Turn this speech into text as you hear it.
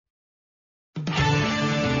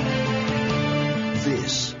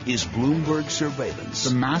This is Bloomberg Surveillance.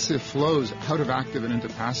 The massive flows out of active and into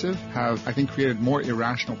passive have, I think, created more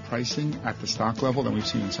irrational pricing at the stock level than we've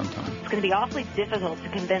seen in some time. It's going to be awfully difficult to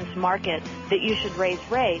convince markets that you should raise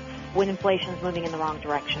rates when inflation is moving in the wrong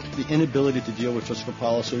direction. The inability to deal with fiscal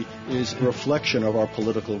policy is a reflection of our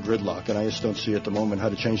political gridlock, and I just don't see at the moment how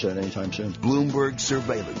to change that anytime soon. Bloomberg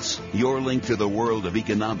Surveillance, your link to the world of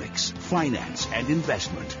economics, finance, and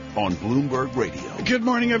investment on Bloomberg Radio. Good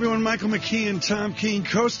morning, everyone. Michael McKee and Tom Keene,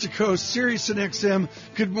 coast to coast, Sirius and XM.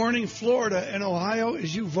 Good morning, Florida and Ohio,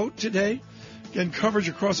 as you vote today. Again, coverage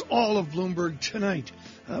across all of Bloomberg tonight,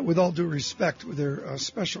 with all due respect, with their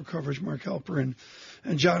special coverage, Mark Halperin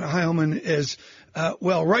and John Heilman as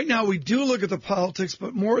well. Right now, we do look at the politics,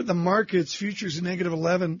 but more at the markets. Futures negative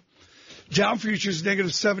 11. Dow futures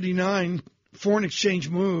negative 79. Foreign exchange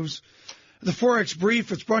moves. The Forex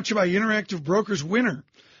Brief, it's brought to you by Interactive Brokers, winner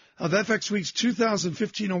of FX Week's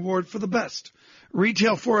 2015 award for the best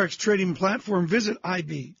retail Forex trading platform. Visit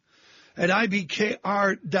IB at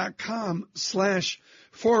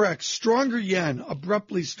ibkr.com/Forex. Stronger yen,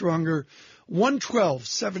 abruptly stronger.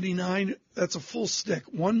 112.79, that's a full stick,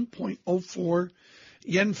 1.04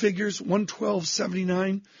 yen figures,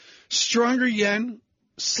 112.79. Stronger yen,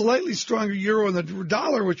 slightly stronger euro, and the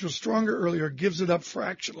dollar, which was stronger earlier, gives it up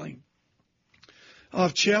fractionally.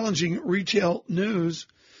 Off challenging retail news,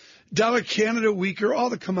 dollar Canada weaker, all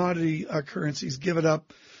the commodity currencies give it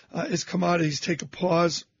up as commodities take a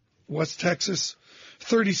pause. West Texas,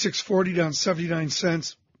 36.40 down 79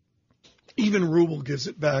 cents. Even ruble gives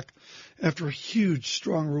it back after a huge,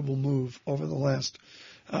 strong ruble move over the last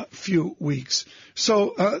few weeks.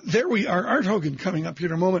 So there we are. Art Hogan coming up here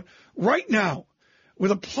in a moment. Right now,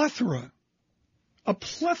 with a plethora of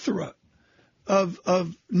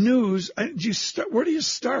news. Where do you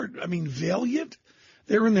start? I mean, Valeant,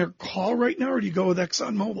 they're in their call right now, or do you go with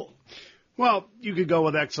ExxonMobil? Well, you could go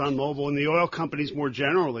with ExxonMobil and the oil companies more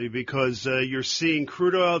generally because you're seeing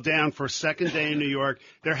crude oil down for a second day in New York.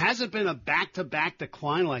 There hasn't been a back-to-back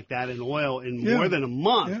decline like that in oil in more than a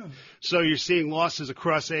month. Yeah. So you're seeing losses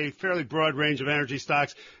across a fairly broad range of energy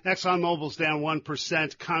stocks. ExxonMobil's down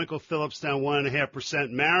 1%, ConocoPhillips down 1.5%,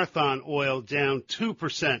 Marathon Oil down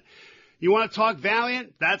 2%. You want to talk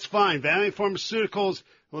Valeant? That's fine. Valeant Pharmaceuticals,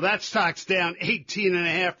 well, that stock's down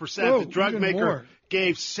 18.5%. The drug maker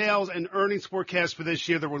gave sales and earnings forecasts for this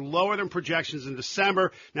year that were lower than projections in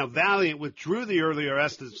December. Now, Valeant withdrew the earlier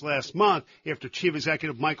estimates last month after Chief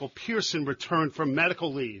Executive Michael Pearson returned from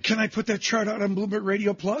medical leave. Can I put that chart out on Bloomberg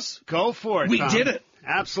Radio Plus? Go for it, We Tom. did it.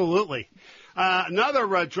 Absolutely.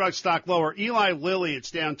 Another drug stock lower, Eli Lilly,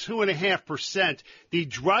 it's down 2.5%. The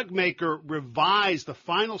drug maker revised the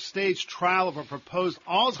final stage trial of a proposed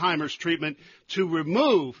Alzheimer's treatment to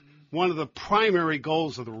remove one of the primary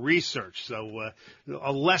goals of the research. So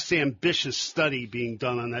a less ambitious study being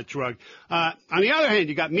done on that drug. On the other hand,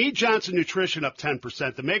 you got Mead Johnson Nutrition up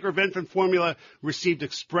 10%. The maker of infant formula received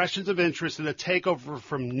expressions of interest in a takeover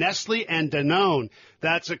from Nestle and Danone.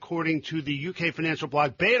 That's according to the UK financial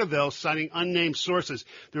blog Betaville, citing unnamed sources.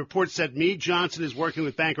 The report said Mead Johnson is working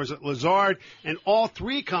with bankers at Lazard, and all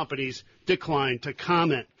three companies declined to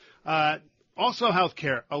comment. Also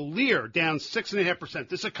healthcare, Alere down 6.5%.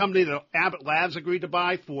 This is a company that Abbott Labs agreed to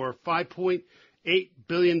buy for $5.8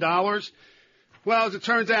 billion. Well, as it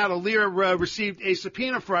turns out, Alere received a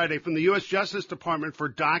subpoena Friday from the U.S. Justice Department for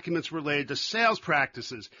documents related to sales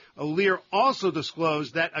practices. Alere also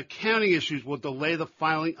disclosed that accounting issues will delay the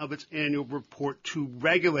filing of its annual report to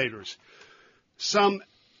regulators. Some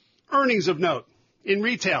earnings of note. In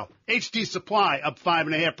retail, HD Supply up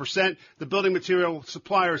 5.5%. The building material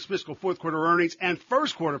supplier's fiscal fourth quarter earnings and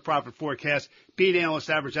first quarter profit forecast beat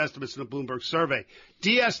analyst average estimates in the Bloomberg survey.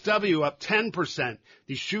 DSW up 10%.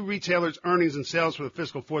 The shoe retailer's earnings and sales for the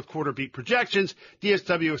fiscal fourth quarter beat projections.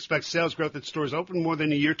 DSW expects sales growth at stores open more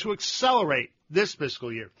than a year to accelerate this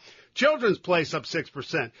fiscal year. Children's Place up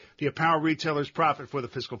 6%. The apparel retailer's profit for the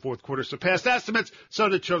fiscal fourth quarter surpassed estimates. So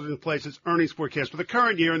did Children's Place's earnings forecast for the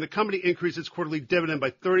current year, and the company increased its quarterly dividend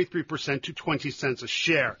by 33% to 20 cents a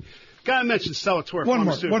share. Got to mention Celator. One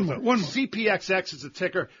more. CPXX is the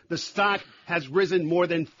ticker. The stock has risen more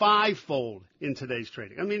than fivefold in today's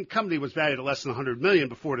trading. I mean, the company was valued at less than $100 million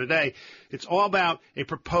before today. It's all about a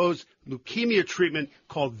proposed leukemia treatment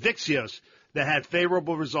called Vyxeos that had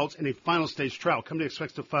favorable results in a final stage trial. Company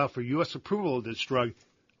expects to file for U.S. approval of this drug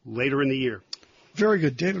later in the year. Very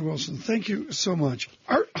good. David Wilson, thank you so much.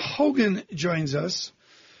 Art Hogan joins us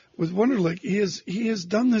with Wunderlich. He has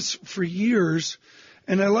done this for years,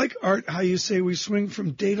 and I like, Art, how you say we swing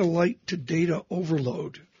from data light to data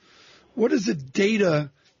overload. What does the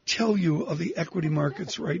data tell you of the equity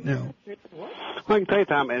markets right now? Well, I can tell you,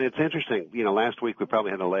 Tom, and it's interesting. Last week we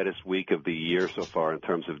probably had the latest week of the year so far in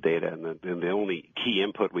terms of data, and the only key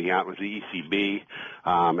input we got was the ECB,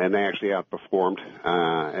 and they actually outperformed.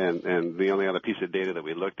 And the only other piece of data that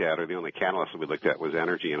we looked at, or the only catalyst that we looked at, was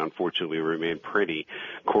energy, and unfortunately we remain pretty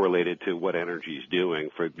correlated to what energy is doing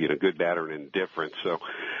for good, bad, or indifferent. So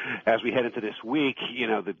as we head into this week,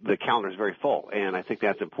 the calendar is very full, and I think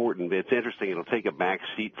that's important. It's interesting. It'll take a back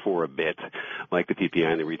seat for a bit, like the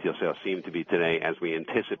PPI and the retail sales seem to be today, as we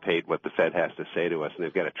anticipate what the Fed has to say to us, and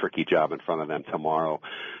they've got a tricky job in front of them tomorrow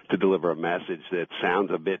to deliver a message that sounds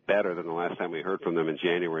a bit better than the last time we heard from them in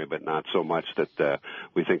January, but not so much that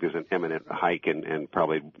we think there's an imminent hike and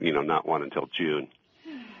probably not one until June.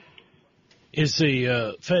 Is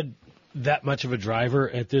the Fed that much of a driver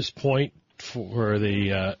at this point for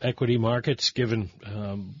the equity markets, given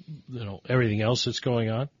everything else that's going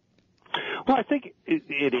on? Well, I think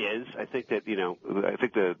it is. I think that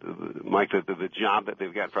Mike, the job that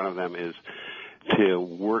they've got in front of them is to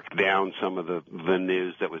work down some of the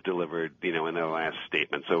news that was delivered, in their last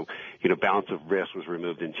statement. So, balance of risk was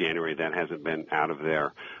removed in January. That hasn't been out of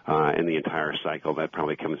there in the entire cycle. That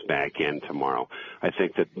probably comes back in tomorrow. I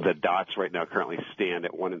think that the dots right now currently stand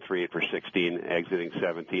at 1 3/8 for 16, exiting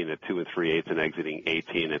 17 at 2 3/8, and exiting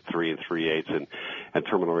 18 at 3 3/8, and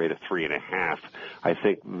terminal rate of 3.5. I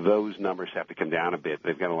think those numbers have to come down a bit.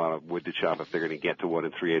 They've got a lot of wood to chop if they're going to get to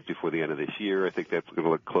 1 3/8 before the end of this year. I think that's going to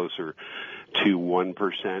look closer to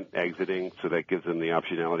 1% exiting, so that gives them the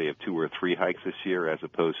optionality of 2 or 3 hikes this year as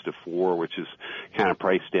opposed to 4, which is kind of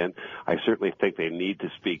priced in. I certainly think they need to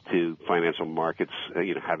speak to financial markets,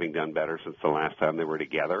 having done better since the last time they were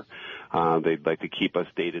together. They'd like to keep us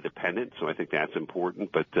data dependent, so I think that's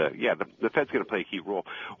important. But, the Fed's going to play a key role.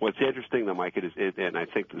 What's interesting, though, Mike, and I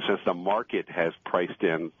think since the market has priced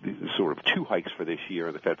in sort of 2 hikes for this year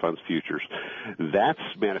in the Fed funds futures, that's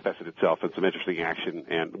manifested itself in some interesting action,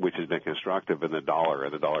 and which has been constructive in the dollar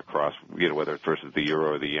and the dollar cross, whether it's versus the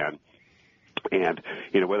euro or the yen. And,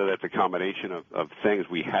 whether that's a combination of things,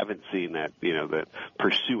 we haven't seen that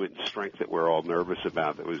pursuant strength that we're all nervous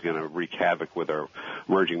about that was going to wreak havoc with our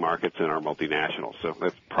emerging markets and our multinationals. So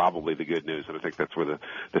that's probably the good news, and I think that's where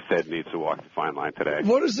the Fed needs to walk the fine line today.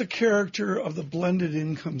 What is the character of the blended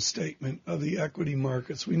income statement of the equity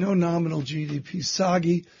markets? We know nominal GDP is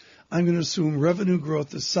soggy. I'm going to assume revenue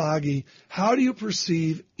growth is soggy. How do you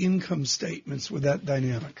perceive income statements with that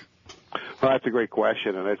dynamic? Well, that's a great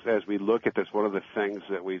question, and as we look at this, one of the things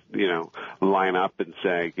that we line up and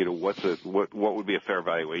say, what would be a fair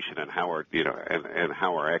valuation, and how are and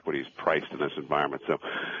how are equities priced in this environment? So,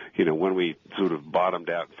 when we sort of bottomed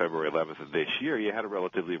out February 11th of this year, you had a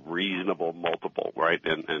relatively reasonable multiple, right?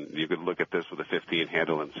 And you could look at this with a 15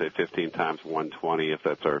 handle and say 15 times 120, if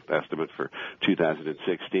that's our estimate for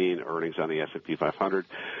 2016 earnings on the S&P 500.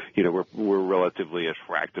 We're relatively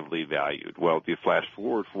attractively valued. Well, if you flash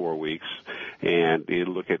forward 4 weeks, and you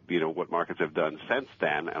look at what markets have done since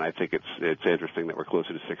then, and I think it's interesting that we're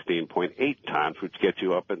closer to 16.8 times, which gets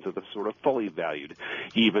you up into the sort of fully valued,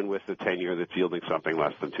 even with the 10-year that's yielding something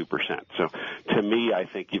less than 2%. So to me, I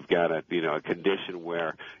think you've got a condition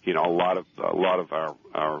where a lot of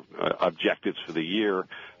our objectives for the year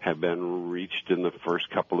have been reached in the first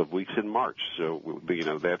couple of weeks in March. So,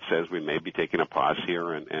 that says we may be taking a pause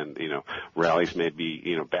here, and rallies may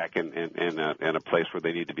be, back in a place where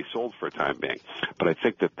they need to be sold for a time being. But I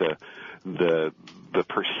think that the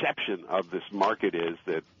perception of this market is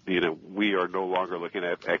that, we are no longer looking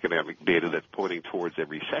at economic data that's pointing towards a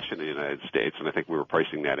recession in the United States, and I think we were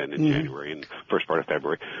pricing that in January and first part of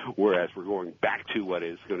February, whereas we're going back to what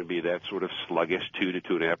is going to be that sort of sluggish 2 to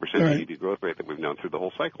 2.5% GDP growth rate that we've known through the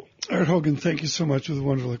whole cycle. Art Hogan, thank you so much with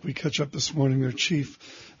Wunderlich. We catch up this morning, their chief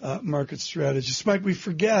market strategist. Mike, we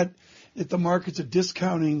forget that the market's a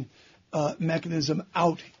discounting mechanism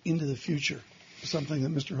out into the future, something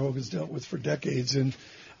that Mr. Hogan's dealt with for decades. And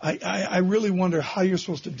I really wonder how you're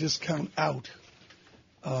supposed to discount out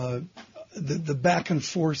the back and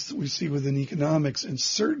forth that we see within economics, and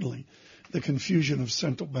certainly the confusion of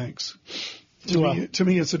central banks. To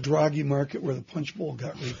me, it's a Draghi market where the punch bowl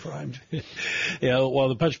got reprimed. Yeah, well,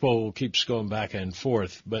 the punch bowl keeps going back and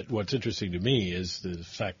forth. But what's interesting to me is the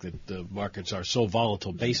fact that the markets are so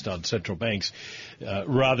volatile based on central banks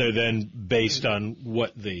rather than based on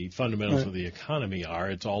what the fundamentals of the economy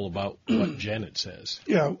are. It's all about what Janet says.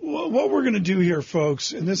 Yeah, what we're going to do here,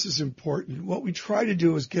 folks, and this is important, what we try to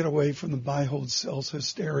do is get away from the buy, hold, sells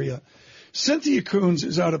hysteria. Cynthia Koons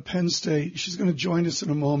is out of Penn State. She's going to join us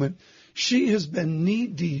in a moment. She has been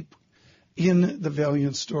knee-deep in the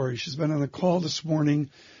Valeant story. She's been on a call this morning.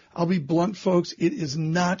 I'll be blunt, folks. It is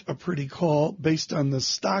not a pretty call based on the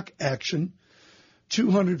stock action.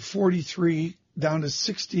 $243 down to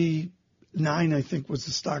 69, I think, was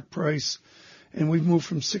the stock price. And we've moved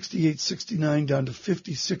from 68, 69 down to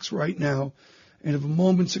 56 right now. And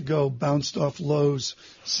moments ago, bounced off lows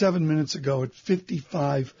 7 minutes ago at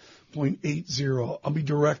 55.80. I'll be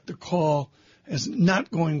direct. The call is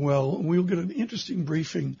not going well. And we'll get an interesting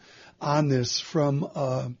briefing on this from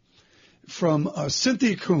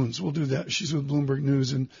Cynthia Koons. We'll do that. She's with Bloomberg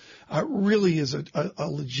News and really is a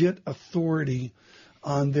legit authority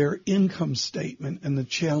on their income statement and the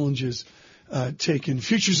challenges taken.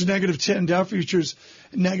 Futures negative 10, Dow futures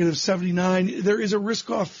negative 79. There is a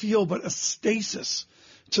risk-off feel, but a stasis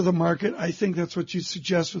to the market. I think that's what you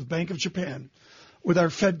suggest with Bank of Japan, with our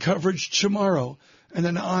Fed coverage tomorrow, and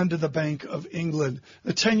then on to the Bank of England.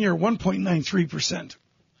 The 10-year, 1.93%.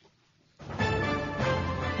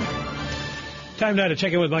 Time now to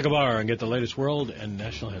check in with Michael Barr and get the latest world and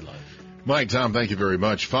national headlines. Mike, Tom, thank you very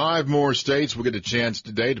much. 5 more states will get a chance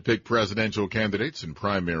today to pick presidential candidates in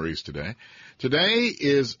primaries today. Today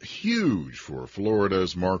is huge for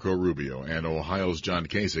Florida's Marco Rubio and Ohio's John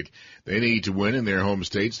Kasich. They need to win in their home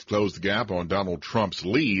states to close the gap on Donald Trump's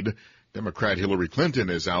lead. Democrat Hillary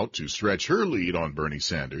Clinton is out to stretch her lead on Bernie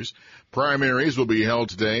Sanders. Primaries will be held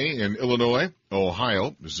today in Illinois,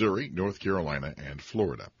 Ohio, Missouri, North Carolina, and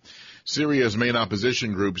Florida. Syria's main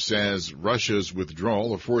opposition group says Russia's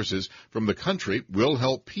withdrawal of forces from the country will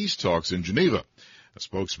help peace talks in Geneva. A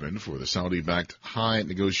spokesman for the Saudi-backed High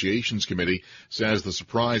Negotiations Committee says the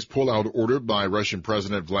surprise pullout order by Russian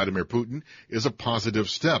President Vladimir Putin is a positive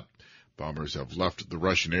step. Bombers have left the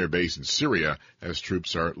Russian air base in Syria as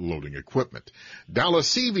troops are loading equipment.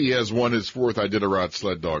 Dallas CV has won his 4th Iditarod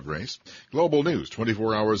sled dog race. Global news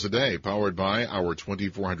 24 hours a day, powered by our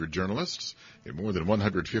 2,400 journalists in more than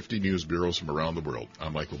 150 news bureaus from around the world.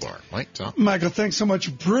 I'm Michael Barr. Mike, Tom? Michael, thanks so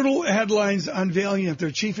much. Brutal headlines on Valeant.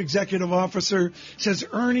 Their chief executive officer says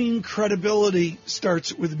earning credibility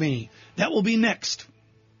starts with me. That will be next.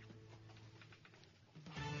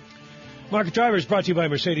 Market Drivers brought to you by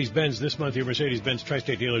Mercedes-Benz. This month, your Mercedes-Benz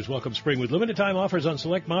Tri-State dealers welcome spring with limited-time offers on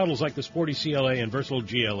select models like the Sporty CLA and Versatile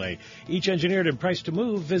GLA. Each engineered and priced to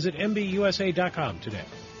move. Visit MBUSA.com today.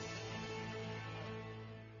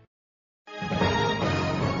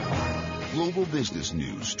 Global business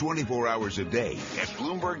news 24 hours a day at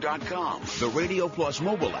Bloomberg.com, the Radio Plus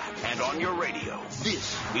mobile app, and on your radio.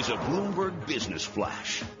 This is a Bloomberg Business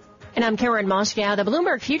Flash. And I'm Karen Moscow. The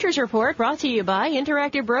Bloomberg Futures Report brought to you by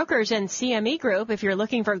Interactive Brokers and CME Group. If you're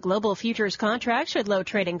looking for global futures contracts with low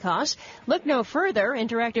trading costs, look no further.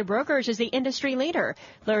 Interactive Brokers is the industry leader.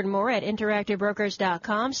 Learn more at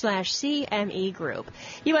interactivebrokers.com/CME Group.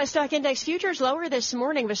 U.S. stock index futures lower this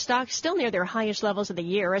morning, with stocks still near their highest levels of the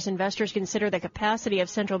year as investors consider the capacity of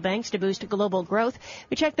central banks to boost global growth.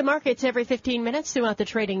 We check the markets every 15 minutes throughout the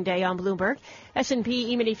trading day on Bloomberg.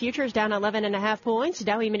 S&P E-mini futures down 11.5 points.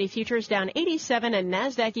 Dow E-mini futures down 87, and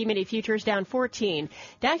NASDAQ E-mini futures down 14.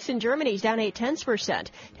 DAX in Germany's down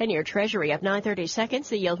 0.8%. 10-year Treasury up 9/30 seconds,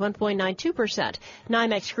 the yield 1.92%.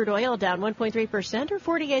 NYMEX crude oil down 1.3% or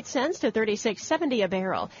 48 cents to 36.70 a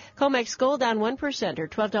barrel. COMEX gold down 1% or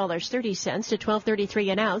 $12.30 to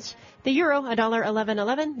 $12.33 an ounce. The euro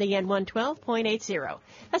 $1.1111, the yen 112.80.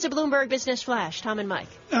 That's a Bloomberg Business Flash. Tom and Mike.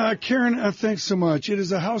 Karen, thanks so much. It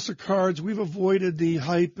is a house of cards. We've avoided the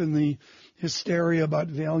hype and the hysteria about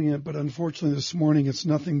Valeant, but unfortunately this morning it's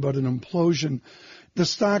nothing but an implosion. The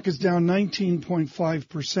stock is down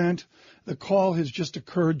 19.5%. The call has just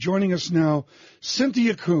occurred. Joining us now,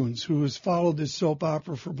 Cynthia Koons, who has followed this soap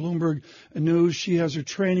opera for Bloomberg News. She has her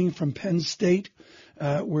training from Penn State,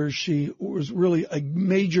 where she was really a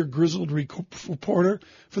major grizzled reporter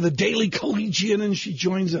for the Daily Collegian, and she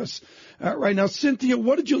joins us right now. Cynthia,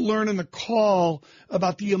 what did you learn in the call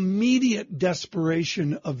about the immediate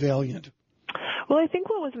desperation of Valeant? Well, I think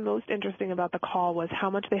what was most interesting about the call was how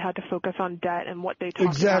much they had to focus on debt and what they talked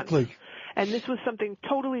exactly. about. And this was something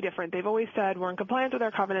totally different. They've always said we're in compliance with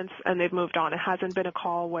our covenants, and they've moved on. It hasn't been a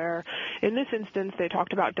call where, in this instance, they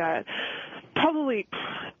talked about debt probably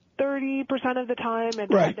 30% of the time,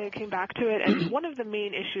 and right. They came back to it. And one of the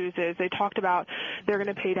main issues is they talked about they're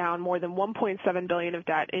going to pay down more than $1.7 billion of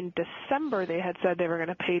debt. In December, they had said they were going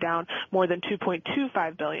to pay down more than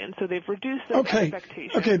 $2.25 billion. So they've reduced their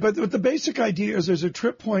expectations. Okay, but the basic idea is there's a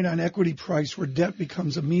trip point on equity price where debt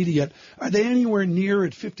becomes immediate. Are they anywhere near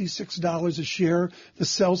at $56 a share, the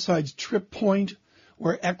sell side's trip point,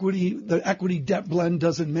 where the equity debt blend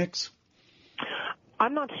doesn't mix?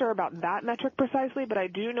 I'm not sure about that metric precisely, but I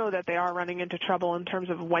do know that they are running into trouble in terms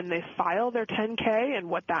of when they file their 10K and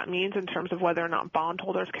what that means in terms of whether or not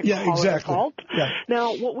bondholders can call it a default. Yeah.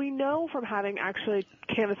 Now, what we know from having actually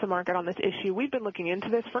canvassed the market on this issue, we've been looking into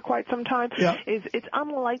this for quite some time, is it's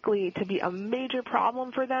unlikely to be a major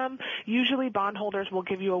problem for them. Usually bondholders will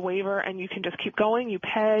give you a waiver and you can just keep going, you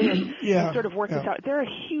pay, and you sort of work this out. They're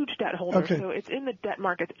a huge debt holder, so it's in the debt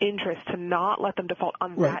market's interest to not let them default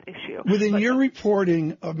on that issue. Within your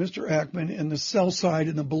reporting of Mr. Ackman and the sell side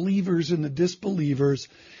and the believers and the disbelievers,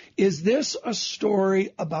 is this a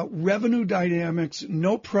story about revenue dynamics,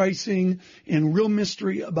 no pricing, and real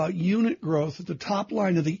mystery about unit growth at the top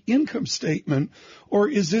line of the income statement, or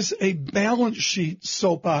is this a balance sheet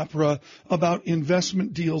soap opera about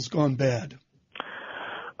investment deals gone bad?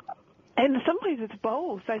 In some ways, it's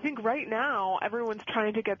both. I think right now, everyone's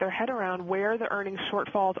trying to get their head around where the earnings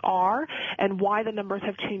shortfalls are and why the numbers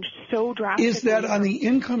have changed so drastically. Is that on the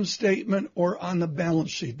income statement or on the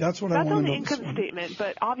balance sheet? That's what I want to know. That's on the income statement,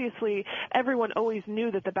 but obviously, everyone always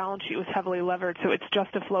knew that the balance sheet was heavily levered, so it's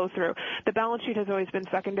just a flow-through. The balance sheet has always been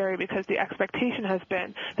secondary because the expectation has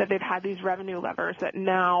been that they've had these revenue levers that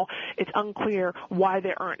now it's unclear why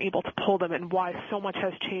they aren't able to pull them and why so much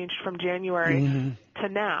has changed from January to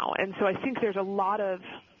now. And so I think there's a lot of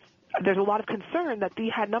concern that they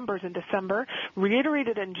had numbers in December,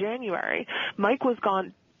 reiterated in January. Mike was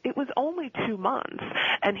gone. It was only 2 months,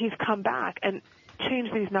 and he's come back and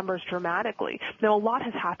changed these numbers dramatically. Now, a lot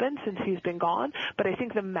has happened since he's been gone, but I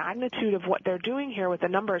think the magnitude of what they're doing here with the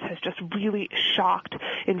numbers has just really shocked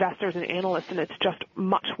investors and analysts, and it's just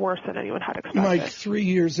much worse than anyone had expected. Mike, 3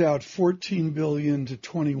 years out, $14 billion to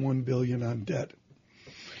 $21 billion on debt.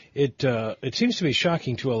 It seems to be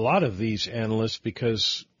shocking to a lot of these analysts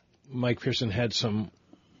because Mike Pearson had some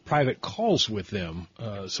private calls with them,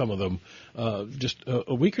 some of them, just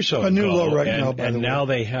a week or so ago. A new low right now, by the way. And now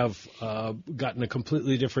they have gotten a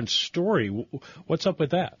completely different story. What's up with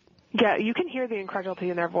that? Yeah, you can hear the incredulity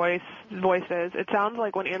in their voices. It sounds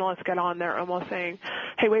like when analysts get on, they're almost saying,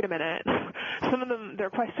 hey, wait a minute. Some of them, their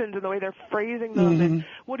questions and the way they're phrasing them, and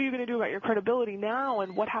what are you going to do about your credibility now,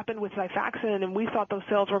 and what happened with Xifaxan, and we thought those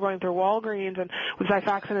sales were going through Walgreens, and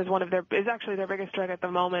Xifaxan is actually their biggest drug at the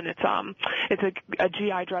moment. It's a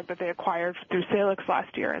GI drug that they acquired through Salix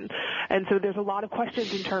last year, and so there's a lot of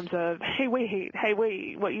questions in terms of, hey,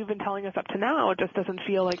 wait, what you've been telling us up to now, it just doesn't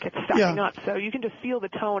feel like it's stacking up. So you can just feel the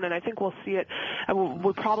tone, and I think we'll see it, and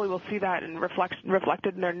we probably will see that and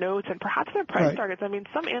reflected in their notes and perhaps their price targets. I mean,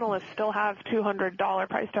 some analysts still have $200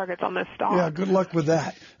 price targets on this stock. Yeah, good luck with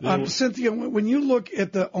that. Cynthia, when you look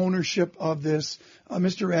at the ownership of this,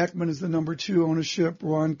 Mr. Ackman is the number 2 ownership,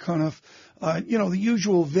 Ron Cunniff, the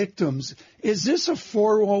usual victims. Is this a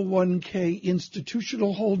 401k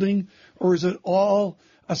institutional holding, or is it all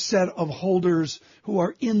a set of holders who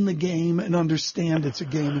are in the game and understand it's a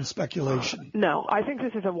game and speculation? No, I think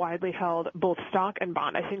this is a widely held both stock and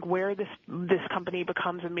bond. I think where this company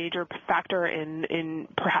becomes a major factor in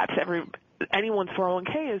perhaps anyone's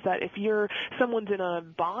 401k is that if someone's in a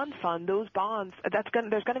bond fund, those bonds,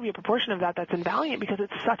 there's going to be a proportion of that that's in Valeant because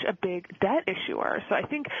it's such a big debt issuer. So I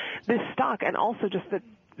think this stock and also just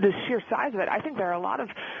the sheer size of it, I think there are a lot of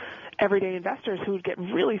everyday investors who would get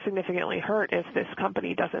really significantly hurt if this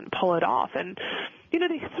company doesn't pull it off. And,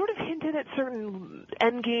 they sort of hinted at certain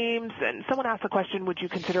end games, and someone asked the question, would you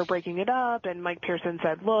consider breaking it up? And Mike Pearson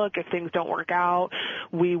said, look, if things don't work out,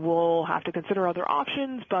 we will have to consider other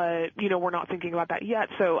options, but, we're not thinking about that yet.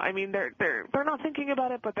 So, I mean, they're not thinking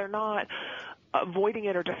about it, but they're not avoiding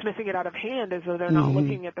it or dismissing it out of hand as though they're not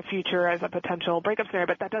looking at the future as a potential breakup scenario,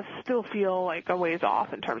 but that does still feel like a ways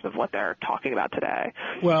off in terms of what they're talking about today.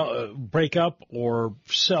 Well, break up or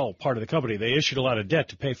sell part of the company. They issued a lot of debt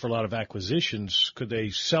to pay for a lot of acquisitions. Could they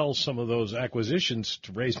sell some of those acquisitions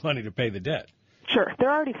to raise money to pay the debt? Sure.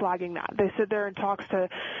 They're already flagging that. They said they're in talks to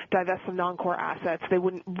divest some non-core assets. They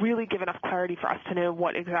wouldn't really give enough clarity for us to know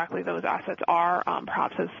what exactly those assets are.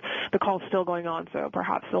 Perhaps as the call's still going on, so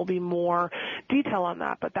perhaps there'll be more detail on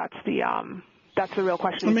that. But that's the real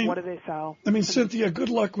question, what do they sell? Cynthia, good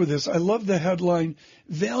luck with this. I love the headline,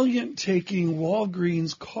 Valeant taking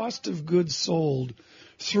Walgreens cost of goods sold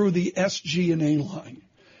through the SG&A line.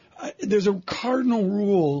 There's a cardinal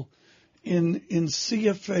rule in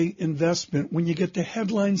CFA investment. When you get to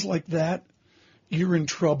headlines like that, you're in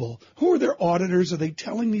trouble. Who are their auditors? Are they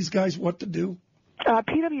telling these guys what to do?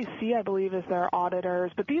 PwC, I believe, is their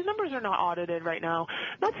auditors, but these numbers are not audited right now.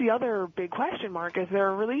 That's the other big question mark, is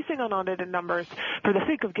they're releasing unaudited numbers for the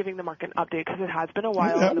sake of giving the market an update, because it has been a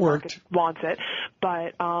while and the market wants it.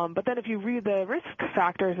 But then if you read the risk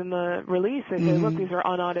factors in the release, they say, look, these are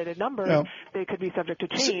unaudited numbers. They could be subject to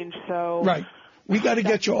change. So right. We got to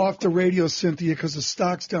get you off the radio, Cynthia, because the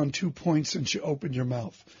stock's down 2 points since you opened your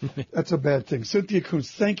mouth. That's a bad thing. Cynthia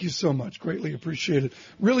Koons, thank you so much. Greatly appreciate it.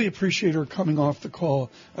 Really appreciate her coming off the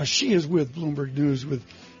call. She is with Bloomberg News with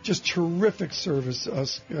just terrific service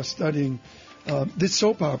studying this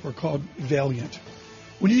soap opera called Valeant.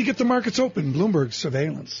 We need to get the markets open. Bloomberg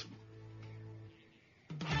Surveillance.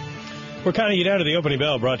 We're counting it out of the opening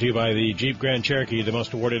bell, brought to you by the Jeep Grand Cherokee, the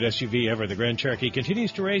most awarded SUV ever. The Grand Cherokee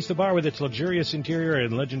continues to raise the bar with its luxurious interior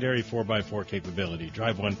and legendary 4x4 capability.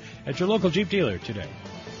 Drive one at your local Jeep dealer today.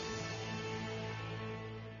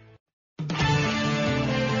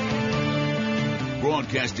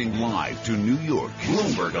 Broadcasting live to New York,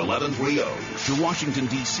 Bloomberg 1130. To Washington,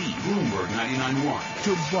 D.C., Bloomberg 99.1.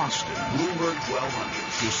 To Boston, Bloomberg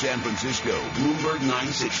 1200. To San Francisco, Bloomberg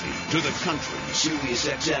 960. To the country, Sirius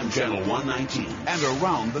XM Channel 119. And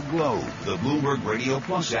around the globe, the Bloomberg Radio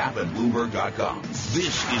Plus app at Bloomberg.com.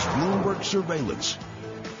 This is Bloomberg Surveillance.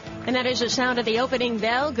 And that is the sound of the opening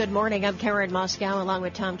bell. Good morning. I'm Karen Moscow along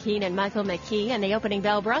with Tom Keene and Michael McKee. And the opening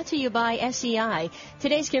bell brought to you by SEI.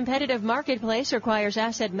 Today's competitive marketplace requires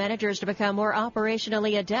asset managers to become more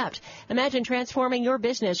operationally adept. Imagine transforming your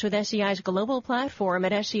business with SEI's global platform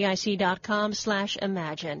at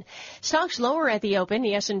SEIC.com/imagine. Stocks lower at the open.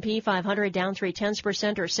 The S&P 500 down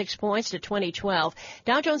 0.3% or 6 points to 2012.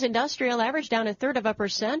 Dow Jones Industrial average down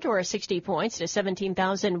 0.3% or 60 points to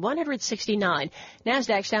 17,169.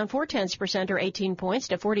 NASDAQ's down 0.4% or 18 points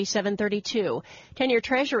to 47.32. 10-year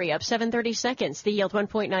Treasury up 7/32. The yield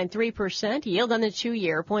 1.93%. Yield on the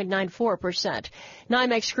 2-year 0.94%.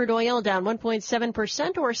 NYMEX crude oil down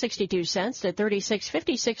 1.7% or 62 cents to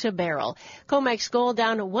 36.56 a barrel. COMEX gold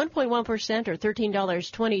down 1.1% or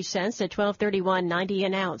 $13.20 to 1231.90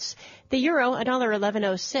 an ounce. The euro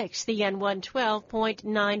 $1.1106. The yen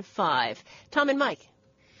 112.95. Tom and Mike.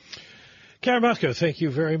 Karen Moscow, thank you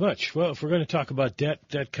very much. Well, if we're going to talk about debt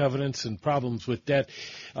covenants, and problems with debt,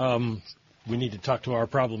 we need to talk to our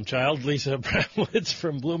problem child, Lisa Abramowicz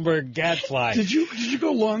from Bloomberg Gadfly. Did you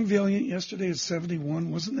go long Valeant yesterday at 71?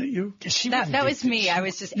 Wasn't that you? That was me. I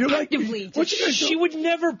was just actively. She would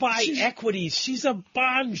never buy equities. She's a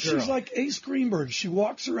bond girl. She's like Ace Greenberg. She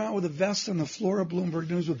walks around with a vest on the floor of Bloomberg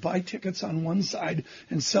News with buy tickets on one side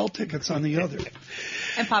and sell tickets on the other.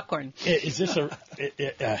 And popcorn. Is this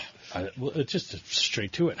well, just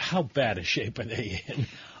straight to it, how bad a shape are they in?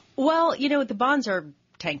 Well, the bonds are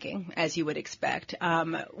tanking, as you would expect.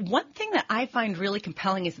 One thing that I find really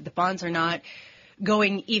compelling is that the bonds are not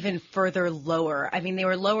going even further lower. I mean, they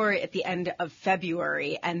were lower at the end of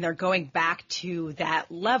February, and they're going back to that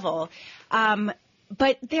level.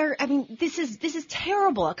 But this is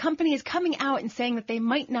terrible. A company is coming out and saying that they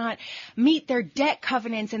might not meet their debt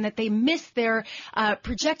covenants and that they missed their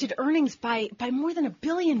projected earnings by more than $1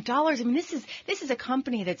 billion. I mean, this is a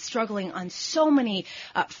company that's struggling on so many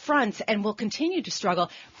fronts and will continue to struggle.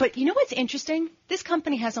 But you know what's interesting? This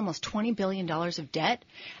company has almost $20 billion of debt,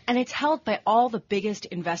 and it's held by all the biggest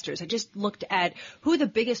investors. I just looked at who the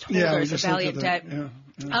biggest holders of Valeant debt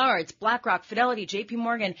are. It's BlackRock, Fidelity, JP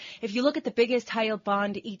Morgan. If you look at the biggest high-yield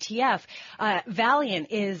bond ETF,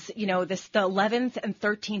 Valeant is, the 11th and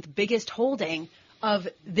 13th biggest holding of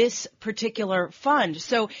this particular fund.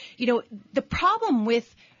 So, the problem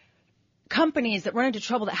with companies that run into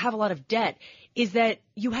trouble that have a lot of debt is that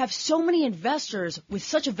you have so many investors with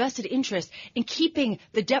such a vested interest in keeping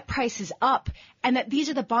the debt prices up, and that these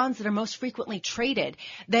are the bonds that are most frequently traded,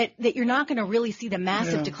 that you're not going to really see the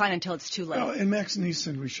massive decline until it's too late. Well, and Max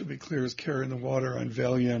Neeson, we should be clear, is carrying the water on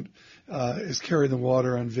Valeant,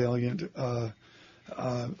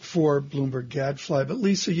 for Bloomberg Gadfly. But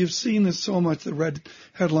Lisa, you've seen this so much. The red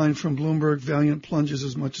headline from Bloomberg, Valeant plunges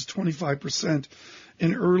as much as 25%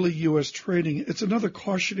 in early U.S. trading. It's another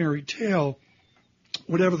cautionary tale,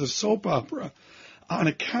 whatever the soap opera, on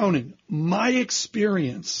accounting. My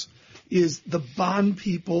experience is the bond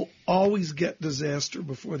people always get disaster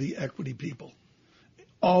before the equity people,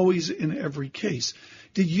 always in every case.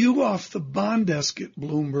 Did you, off the bond desk at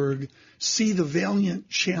Bloomberg, see the Valeant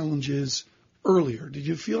challenges earlier? Did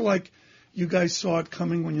you feel like you guys saw it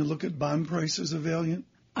coming when you look at bond prices of Valeant?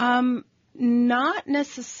 Not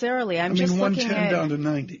necessarily. I'm just looking at 110 down to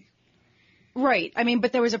 90. Right. I mean,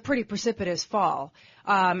 but there was a pretty precipitous fall,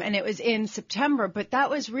 and it was in September. But that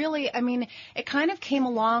was really, it kind of came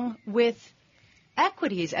along with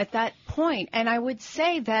equities at that point. And I would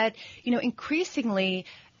say that, increasingly,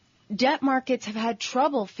 debt markets have had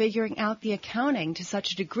trouble figuring out the accounting to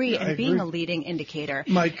such a degree and being a leading indicator.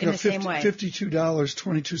 Mike, in the same way.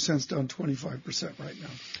 $52.22 down 25% right now.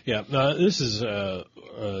 Yeah. Now, this is a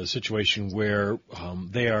situation where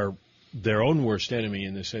they are their own worst enemy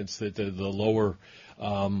in the sense that the lower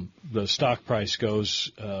the stock price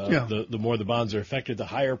goes, the more the bonds are affected, the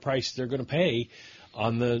higher price they're going to pay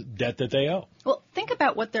on the debt that they owe. Well, think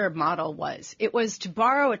about what their model was. It was to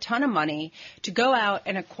borrow a ton of money, to go out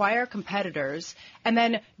and acquire competitors, and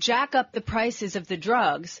then jack up the prices of the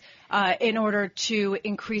drugs in order to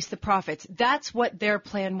increase the profits. That's what their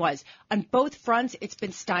plan was. On both fronts, it's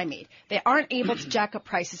been stymied. They aren't able to jack up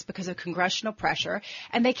prices because of congressional pressure,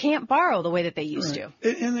 and they can't borrow the way that they used to.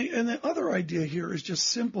 And the other idea here is just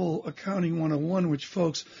simple accounting 101, which,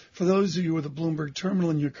 folks, for those of you with a Bloomberg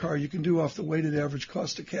terminal in your car, you can do off the weighted average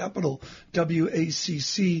cost of capital,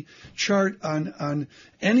 WACC chart on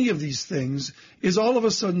any of these things, is all of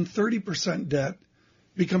a sudden 30% debt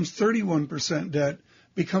becomes 31% debt,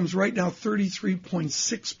 becomes right now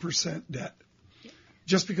 33.6% debt,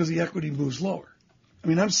 just because the equity moves lower. I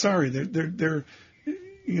mean, I'm sorry, they're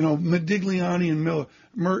Modigliani and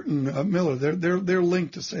Miller, they're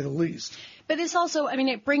linked, to say the least. But this also, I mean,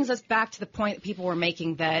 it brings us back to the point that people were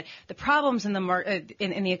making, that the problems in the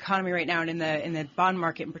in the economy right now, and in the bond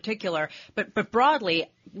market in particular, but broadly,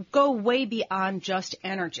 go way beyond just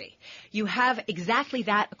energy. You have exactly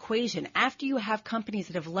that equation. After you have companies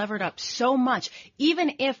that have levered up so much,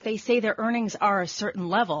 even if they say their earnings are a certain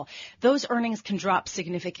level, those earnings can drop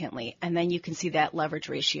significantly, and then you can see that leverage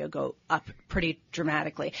ratio go up pretty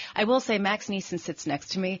dramatically. I will say Max Neeson sits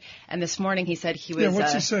next to me, and this morning he said he was... Yeah,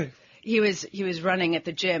 what's he say? He was running at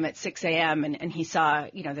the gym at 6 a.m. and he saw,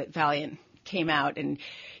 that Valeant came out, and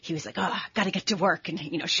he was like, got to get to work.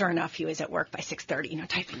 And, sure enough, he was at work by 6:30,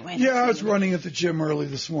 typing away. Yeah, I was running at the gym early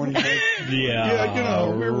this morning. Right? Yeah,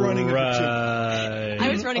 we're running at the gym. I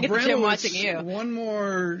was running at the gym watching you. One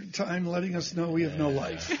more time letting us know we have no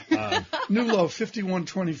life. New low,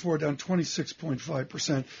 51.24, down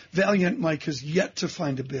 26.5%. Valeant, Mike, has yet to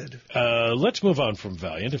find a bid. Let's move on from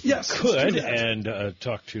Valeant, if we could, and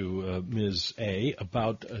talk to Ms. A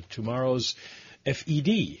about tomorrow's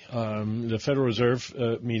FED, the Federal Reserve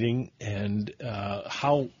meeting, and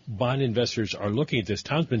how bond investors are looking at this.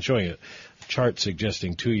 Tom's been showing a chart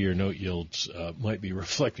suggesting 2-year note yields might be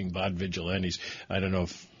reflecting bond vigilantes. I don't know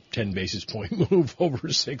if 10 basis point move over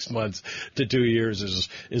 6 months to 2 years is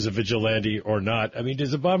a vigilante or not. I mean, does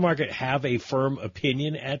the bond market have a firm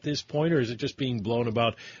opinion at this point, or is it just being blown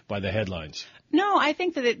about by the headlines? No, I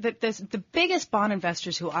think that the biggest bond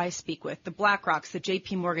investors who I speak with, the BlackRocks, the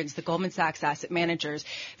JP Morgans, the Goldman Sachs asset managers,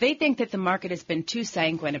 they think that the market has been too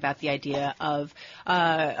sanguine about the idea of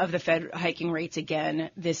the Fed hiking rates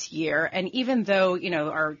again this year. And even though,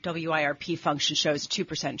 our WIRP function shows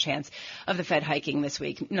 2% chance of the Fed hiking this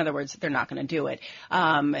week, in other words, they're not going to do it.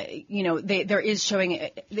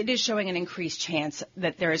 It is showing an increased chance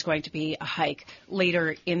that there is going to be a hike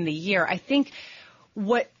later in the year. I think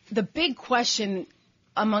what the big question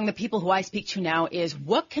among the people who I speak to now is,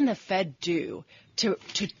 what can the Fed do to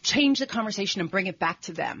change the conversation and bring it back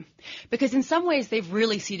to them? Because in some ways they've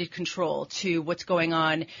really ceded control to what's going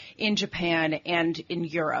on in Japan and in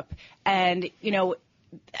Europe. And,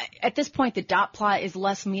 at this point, the dot plot is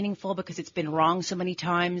less meaningful because it's been wrong so many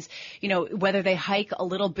times. Whether they hike a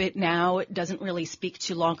little bit now doesn't really speak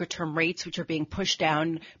to longer-term rates, which are being pushed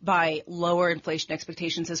down by lower inflation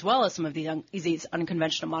expectations, as well as some of these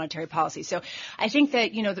unconventional monetary policies. So I think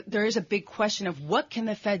that, there is a big question of what can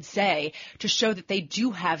the Fed say to show that they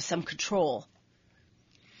do have some control.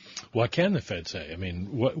 What can the Fed say? I mean,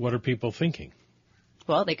 what are people thinking?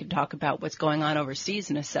 Well, they could talk about what's going on overseas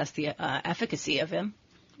and assess the efficacy of him.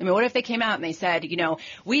 I mean, what if they came out and they said,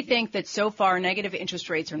 we think that so far negative interest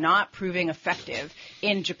rates are not proving effective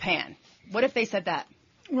in Japan? What if they said that?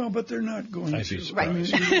 Well, but they're not going to. Right.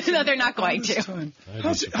 No, they're not going to.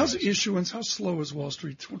 How's issuance? How slow is Wall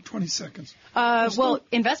Street? 20 seconds.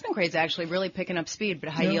 Investment grade's actually really picking up speed, but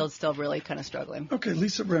high yield's still really kind of struggling. Okay,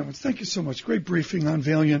 Lisa Abramowicz, thank you so much. Great briefing on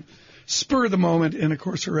Valeant. Spur of the moment, and, of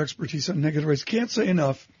course, her expertise on negative rates. Can't say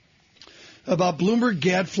enough about Bloomberg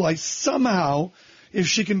Gadfly. Somehow, if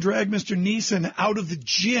she can drag Mr. Neeson out of the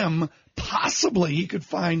gym, possibly he could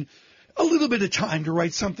find a little bit of time to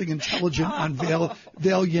write something intelligent on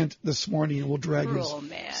Valeant this morning, and we'll drag his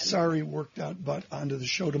sorry worked-out butt onto the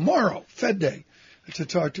show tomorrow, Fed Day, to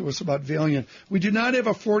talk to us about Valeant. We do not have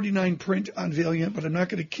a 49 print on Valeant, but I'm not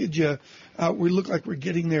going to kid you. We look like we're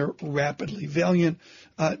getting there rapidly. Valeant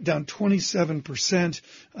down 27%.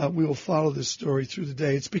 We will follow this story through the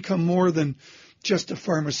day. It's become more than just a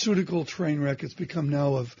pharmaceutical train wreck. It's become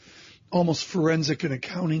now of almost forensic and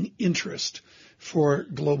accounting interest for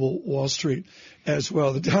global Wall Street as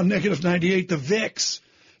well. The Dow negative 98, the VIX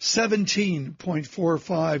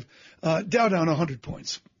 17.45, Dow down 100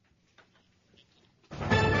 points.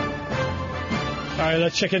 right,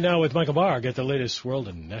 let's check in now with Michael Barr. Get the latest world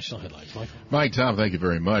and national headlines. Michael. Mike, Tom, thank you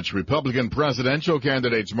very much. Republican presidential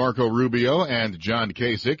candidates Marco Rubio and John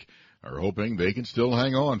Kasich are hoping they can still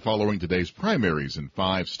hang on following today's primaries in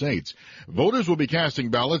 5 states. Voters will be casting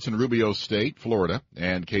ballots in Rubio's state, Florida,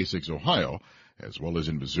 and Kasich's Ohio, as well as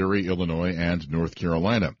in Missouri, Illinois, and North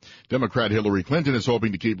Carolina. Democrat Hillary Clinton is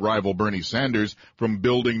hoping to keep rival Bernie Sanders from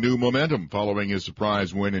building new momentum following his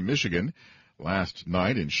surprise win in Michigan. Last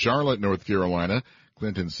night in Charlotte, North Carolina,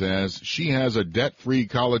 Clinton says she has a debt-free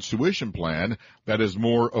college tuition plan that is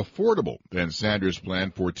more affordable than Sanders' plan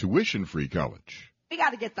for tuition-free college. We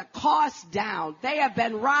got to get the costs down. They have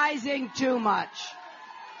been rising too much.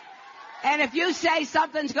 And if you say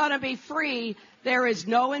something's going to be free, there is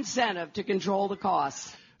no incentive to control the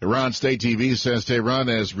costs. Iran State TV says Tehran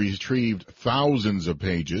has retrieved thousands of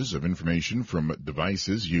pages of information from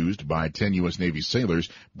devices used by 10 U.S. Navy sailors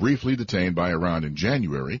briefly detained by Iran in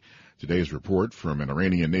January. Today's report from an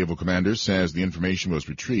Iranian naval commander says the information was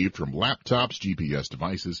retrieved from laptops, GPS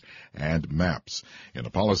devices, and maps. In a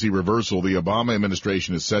policy reversal, the Obama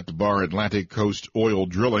administration is set to bar Atlantic coast oil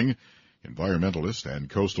drilling. Environmentalists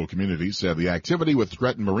and coastal communities said the activity would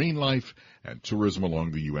threaten marine life and tourism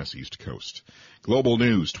along the U.S. East Coast. Global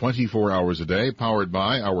news 24 hours a day, powered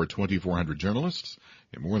by our 2,400 journalists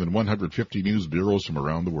in more than 150 news bureaus from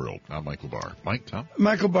around the world. I'm Michael Barr. Mike, Tom?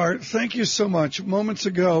 Michael Barr, thank you so much. Moments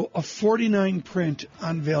ago, a 49 print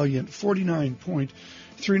on Valeant,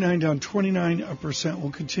 49.39 down, 29%.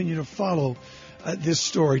 We'll continue to follow this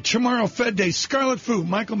story. Tomorrow, Fed Day, Scarlet Fu,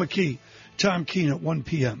 Michael McKee, Tom Keene at 1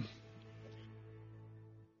 p.m.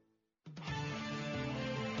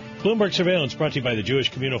 Bloomberg Surveillance, brought to you by the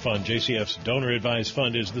Jewish Communal Fund. JCF's donor-advised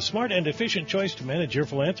fund is the smart and efficient choice to manage your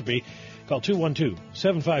philanthropy. Call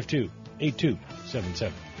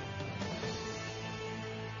 212-752-8277.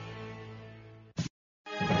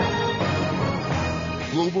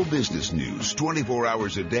 Global business news 24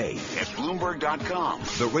 hours a day at Bloomberg.com,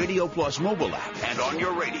 the Radio Plus mobile app, and on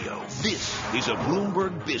your radio. This is a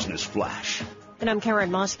Bloomberg Business Flash. And I'm Karen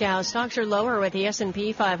Moscow. Stocks are lower with the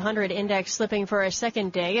S&P 500 index slipping for a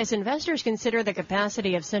second day as investors consider the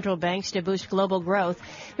capacity of central banks to boost global growth.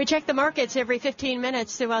 We check the markets every 15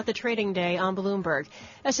 minutes throughout the trading day on Bloomberg.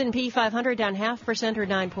 S&P 500 down 0.5% or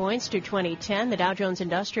 9 points to 2010. The Dow Jones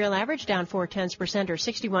Industrial Average down 0.4% or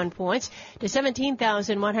 61 points to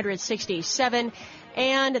 17,167.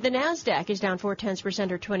 And the NASDAQ is down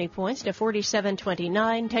 0.4% or 20 points to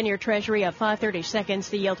 47.29. 10-year Treasury of 5/30 seconds.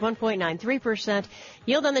 The yield 1.93%.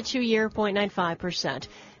 Yield on the 2-year 0.95%.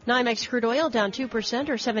 NYMEX crude oil down 2%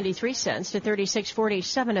 or 73 cents to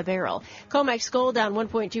 36.47 a barrel. COMEX gold down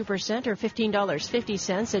 1.2% or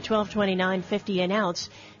 $15.50 at 12.2950 an ounce.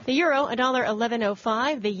 The euro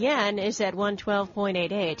 $1.1105. The yen is at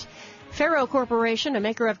 112.88. Ferro Corporation, a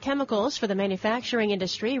maker of chemicals for the manufacturing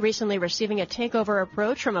industry, recently receiving a takeover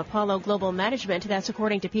approach from Apollo Global Management. That's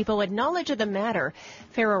according to people with knowledge of the matter.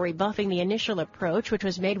 Ferro rebuffing the initial approach, which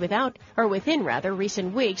was made within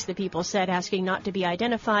recent weeks, the people said, asking not to be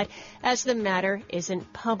identified as the matter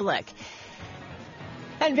isn't public.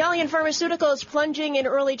 And Valeant Pharmaceuticals plunging in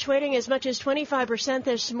early trading as much as 25%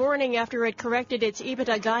 this morning after it corrected its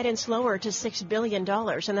EBITDA guidance lower to $6 billion.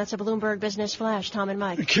 And that's a Bloomberg Business Flash. Tom and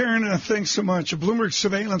Mike. Karen, thanks so much. A Bloomberg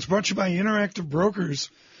Surveillance brought to you by Interactive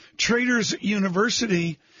Brokers. Traders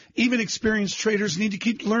University. Even experienced traders need to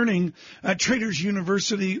keep learning. Traders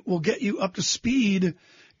University will get you up to speed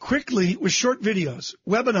quickly with short videos,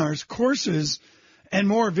 webinars, courses, and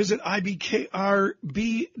more. Visit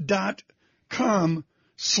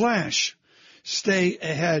ibkrb.com/stay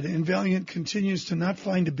ahead. And Valeant continues to not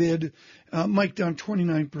find a bid. Mike down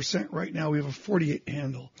 29% right now. We have a 48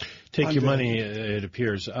 handle. Take your money, it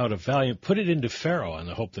appears, out of Valeant, put it into Ferro in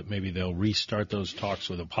the hope that maybe they'll restart those talks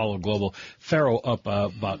with Apollo Global. Ferro up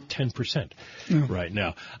about 10% right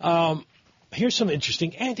now. Here's some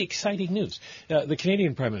interesting and exciting news. The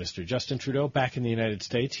Canadian Prime Minister, Justin Trudeau, back in the United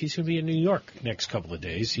States. He's going to be in New York next couple of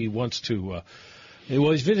days. He wants to...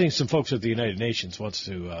 he's visiting some folks at the United Nations, wants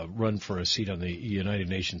to run for a seat on the United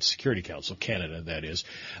Nations Security Council, Canada, that is.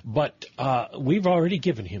 But we've already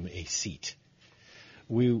given him a seat.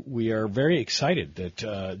 We are very excited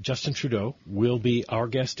that Justin Trudeau will be our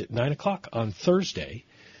guest at 9 o'clock on Thursday.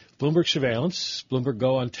 Bloomberg Surveillance, Bloomberg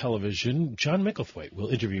Go on television. John Micklethwaite will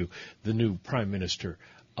interview the new Prime Minister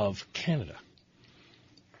of Canada.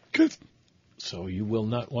 Good. So you will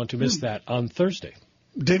not want to miss that on Thursday.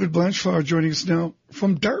 David Blanchflower joining us now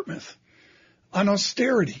from Dartmouth on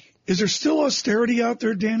austerity. Is there still austerity out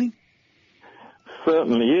there, Danny?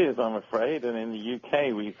 Certainly is, I'm afraid. And in the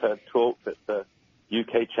UK, we've heard talk that the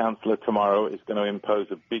UK Chancellor tomorrow is going to impose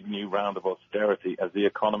a big new round of austerity as the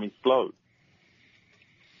economy slows.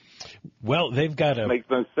 Well, they've got a... Makes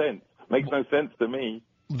no sense. Makes no sense to me.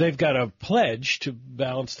 They've got a pledge to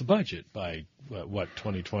balance the budget by,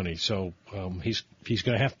 2020. So he's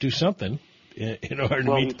going to have to do something in order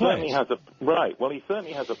to meet the pledge. He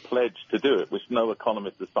certainly has a pledge to do it, which no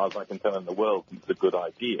economist, as far as I can tell in the world, thinks is a good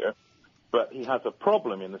idea. But he has a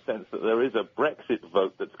problem in the sense that there is a Brexit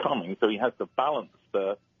vote that's coming, so he has to balance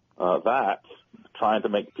that, trying to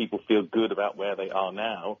make people feel good about where they are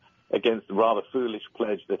now, against the rather foolish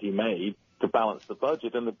pledge that he made to balance the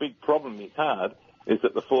budget. And the big problem he's had is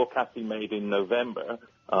that the forecast he made in November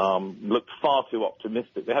looked far too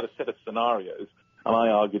optimistic. They had a set of scenarios, and I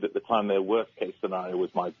argued at the time their worst-case scenario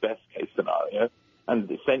was my best-case scenario. And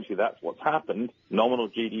essentially that's what's happened. Nominal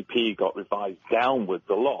GDP got revised downwards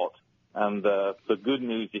a lot. And the good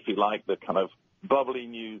news, if you like, the kind of bubbly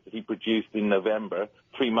news that he produced in November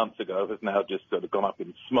 3 months ago has now just sort of gone up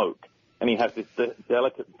in smoke. And he has this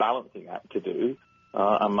delicate balancing act to do.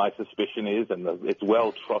 And my suspicion is, and it's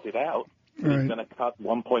well trotted out, he's going to cut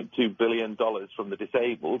 $1.2 billion from the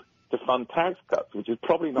disabled to fund tax cuts, which is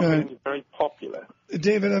probably not going to be very popular.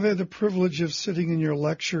 David, I've had the privilege of sitting in your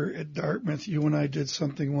lecture at Dartmouth. You and I did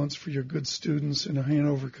something once for your good students in a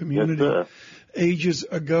Hanover community ages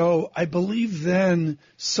ago. I believe then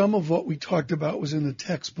some of what we talked about was in the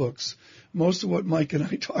textbooks. Most of what Mike and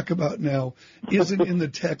I talk about now isn't in the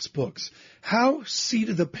textbooks. How seat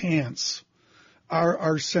of the pants are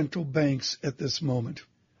our central banks at this moment?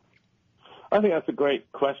 I think that's a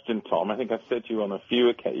great question, Tom. I think I've said to you on a few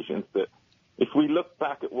occasions that if we look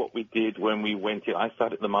back at what we did when we went in, I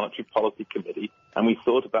sat at the Monetary Policy Committee, and we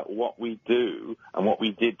thought about what we do and what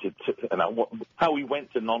we did how we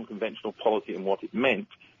went to non-conventional policy and what it meant,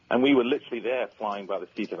 and we were literally there flying by the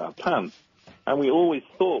seat of our pants. And we always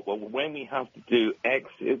thought, well, when we have to do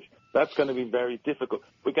exit, that's going to be very difficult.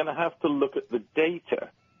 We're going to have to look at the data.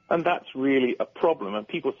 And that's really a problem. And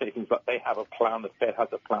people say things like they have a plan, the Fed has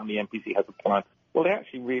a plan, the MPC has a plan. Well,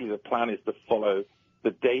 the plan is to follow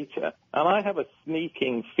the data. And I have a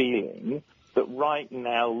sneaking feeling that right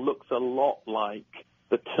now looks a lot like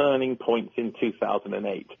the turning points in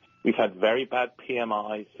 2008. We've had very bad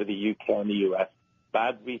PMIs for the UK and the US,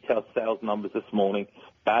 bad retail sales numbers this morning,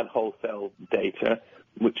 bad wholesale data,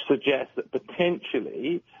 which suggests that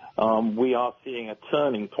potentially we are seeing a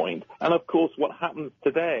turning point. And, of course, what happens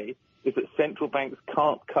today is that central banks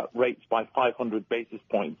can't cut rates by 500 basis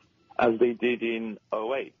points as they did in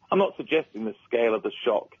 2008. I'm not suggesting the scale of the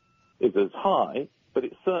shock is as high, but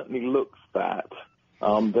it certainly looks that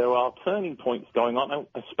there are turning points going on,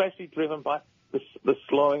 especially driven by the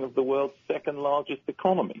slowing of the world's second largest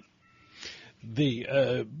economy.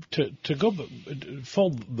 To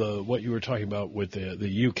fold what you were talking about with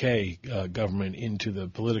the UK government into the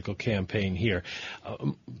political campaign here,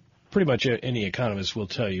 pretty much any economist will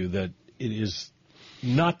tell you that it is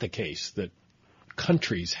not the case that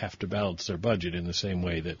countries have to balance their budget in the same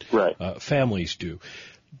way that families do.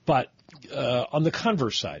 But on the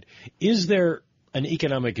converse side, is there an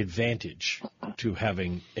economic advantage to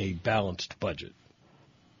having a balanced budget?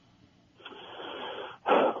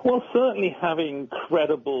 Well, certainly having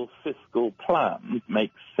credible fiscal plans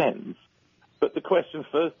makes sense. But the question,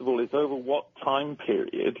 first of all, is over what time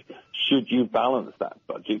period should you balance that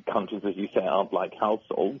budget? Countries, as you say, aren't like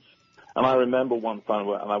households. And I remember one time,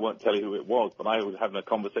 and I won't tell you who it was, but I was having a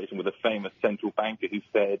conversation with a famous central banker who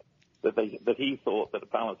said that he thought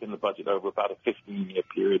that balancing the budget over about a 15-year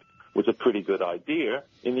period was a pretty good idea.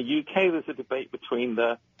 In the UK, there's a debate between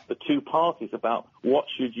the two parties about what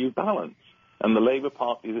should you balance. And the Labour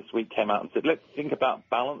Party this week came out and said, let's think about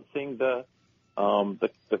balancing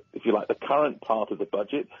if you like, the current part of the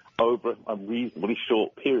budget over a reasonably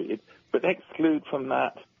short period, but exclude from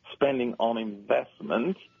that spending on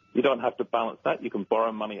investment. You don't have to balance that. You can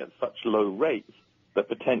borrow money at such low rates that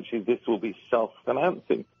potentially this will be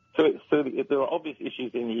self-financing. So there are obvious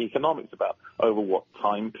issues in the economics about over what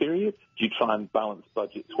time period. Do you try and balance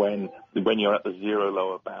budgets when you're at the zero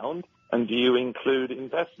lower bound? And do you include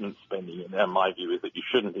investment spending? And my view is that you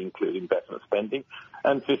shouldn't include investment spending.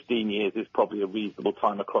 And 15 years is probably a reasonable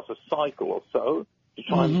time across a cycle or so to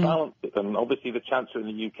try and balance it. And obviously the Chancellor in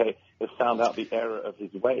the UK has found out the error of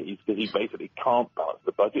his ways because he basically can't balance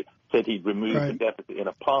the budget, said he'd remove the deficit in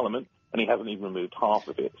a parliament, and he hasn't even removed half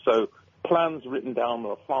of it. So plans written down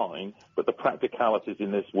are fine, but the practicalities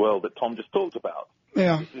in this world that Tom just talked about,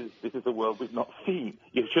 this is a world we've not seen.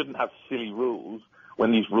 You shouldn't have silly rules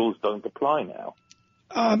when these rules don't apply now.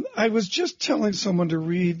 I was just telling someone to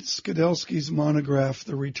read Skidelsky's monograph,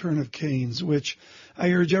 The Return of Keynes, which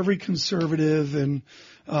I urge every conservative and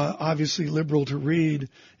obviously liberal to read,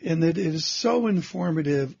 and that it is so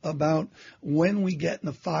informative about when we get in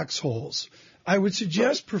the foxholes. I would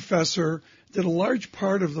suggest, Professor, that a large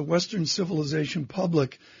part of the Western civilization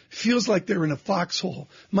public feels like they're in a foxhole.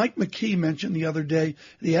 Mike McKee mentioned the other day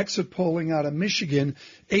the exit polling out of Michigan,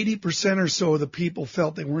 80% or so of the people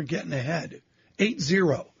felt they weren't getting ahead.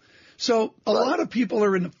 8-0. So a lot of people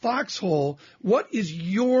are in the foxhole. What is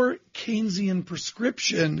your Keynesian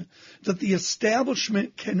prescription that the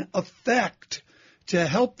establishment can affect to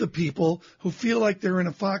help the people who feel like they're in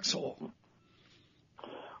a foxhole?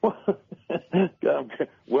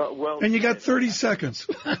 Well, and you got 30 seconds.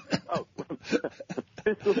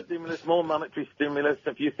 Fiscal stimulus, more monetary stimulus.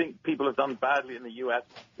 If you think people have done badly in the U.S.,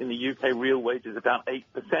 in the U.K., real wages are down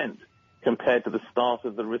 8% compared to the start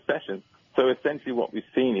of the recession. So essentially what we've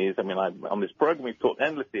seen is, on this program we've talked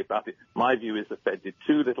endlessly about it. My view is the Fed did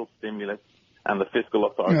too little stimulus and the fiscal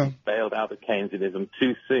authorities bailed out of Keynesianism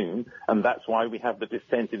too soon. And that's why we have the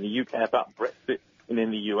dissent in the UK about Brexit and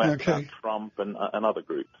in the US about Trump and other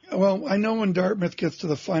groups. Well, I know when Dartmouth gets to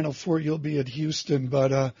the Final Four, you'll be at Houston.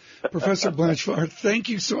 But Professor Blanchflower, thank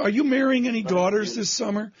you. So are you marrying any daughters this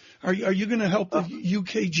summer? Are you going to help the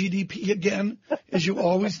UK GDP again, as you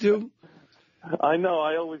always do? I know,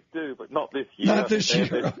 I always do, but not this year. Not this year.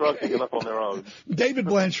 They're struggling enough on their own. David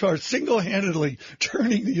Blanchflower single-handedly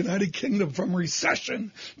turning the United Kingdom from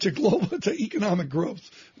recession to economic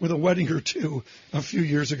growth with a wedding or two a few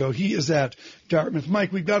years ago. He is at Dartmouth.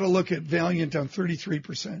 Mike, we've got to look at Valeant down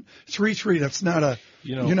 33%. 3.3, that's not a...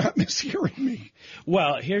 you're not mishearing me.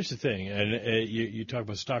 Well, here's the thing, and you talk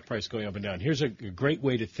about stock price going up and down. Here's a great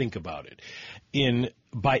way to think about it.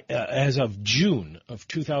 As of June of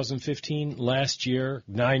 2015, last year,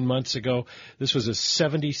 9 months ago, this was a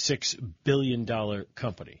 $76 billion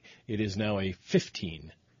company. It is now a $15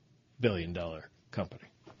 billion company.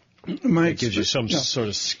 Mike, it gives you some sort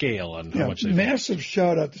of scale on how much they massive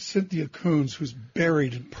shout out to Cynthia Koons, who's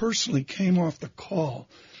buried and personally came off the call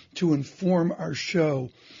to inform our show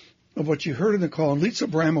of what you heard in the call. And Lisa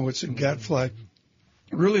Abramowicz and Gadfly,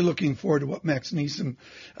 really looking forward to what Max Neeson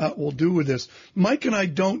will do with this. Mike and I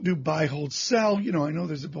don't do buy, hold, sell. I know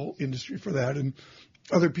there's a whole industry for that, and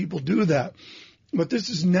other people do that. But this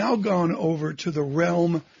has now gone over to the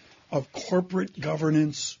realm of corporate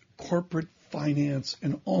governance, corporate finance,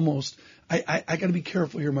 and almost, I got to be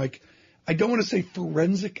careful here, Mike. I don't want to say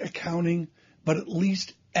forensic accounting, but at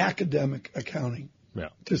least academic accounting. Yeah.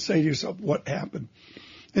 To say to yourself what happened.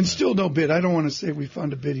 And still no bid. I don't want to say we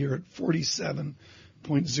found a bid here at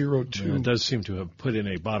 47.02. It does seem to have put in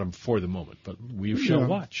a bottom for the moment, but we shall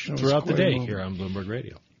watch throughout the day here on Bloomberg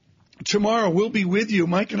Radio. Tomorrow we'll be with you.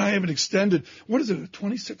 Mike and I have an extended, what is it, a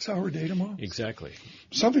 26-hour day tomorrow? Exactly.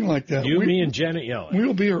 Something like that. Me, and Janet Yellen.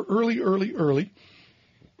 We'll be here early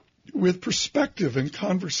with perspective and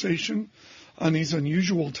conversation on these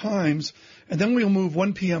unusual times. And then we'll move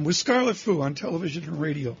 1 p.m. with Scarlett Fu on television and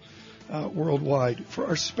radio worldwide for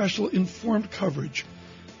our special informed coverage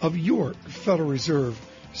of your Federal Reserve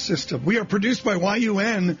System. We are produced by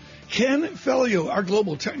YUN. Ken Fellio, our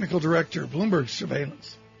global technical director, Bloomberg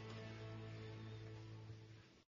Surveillance.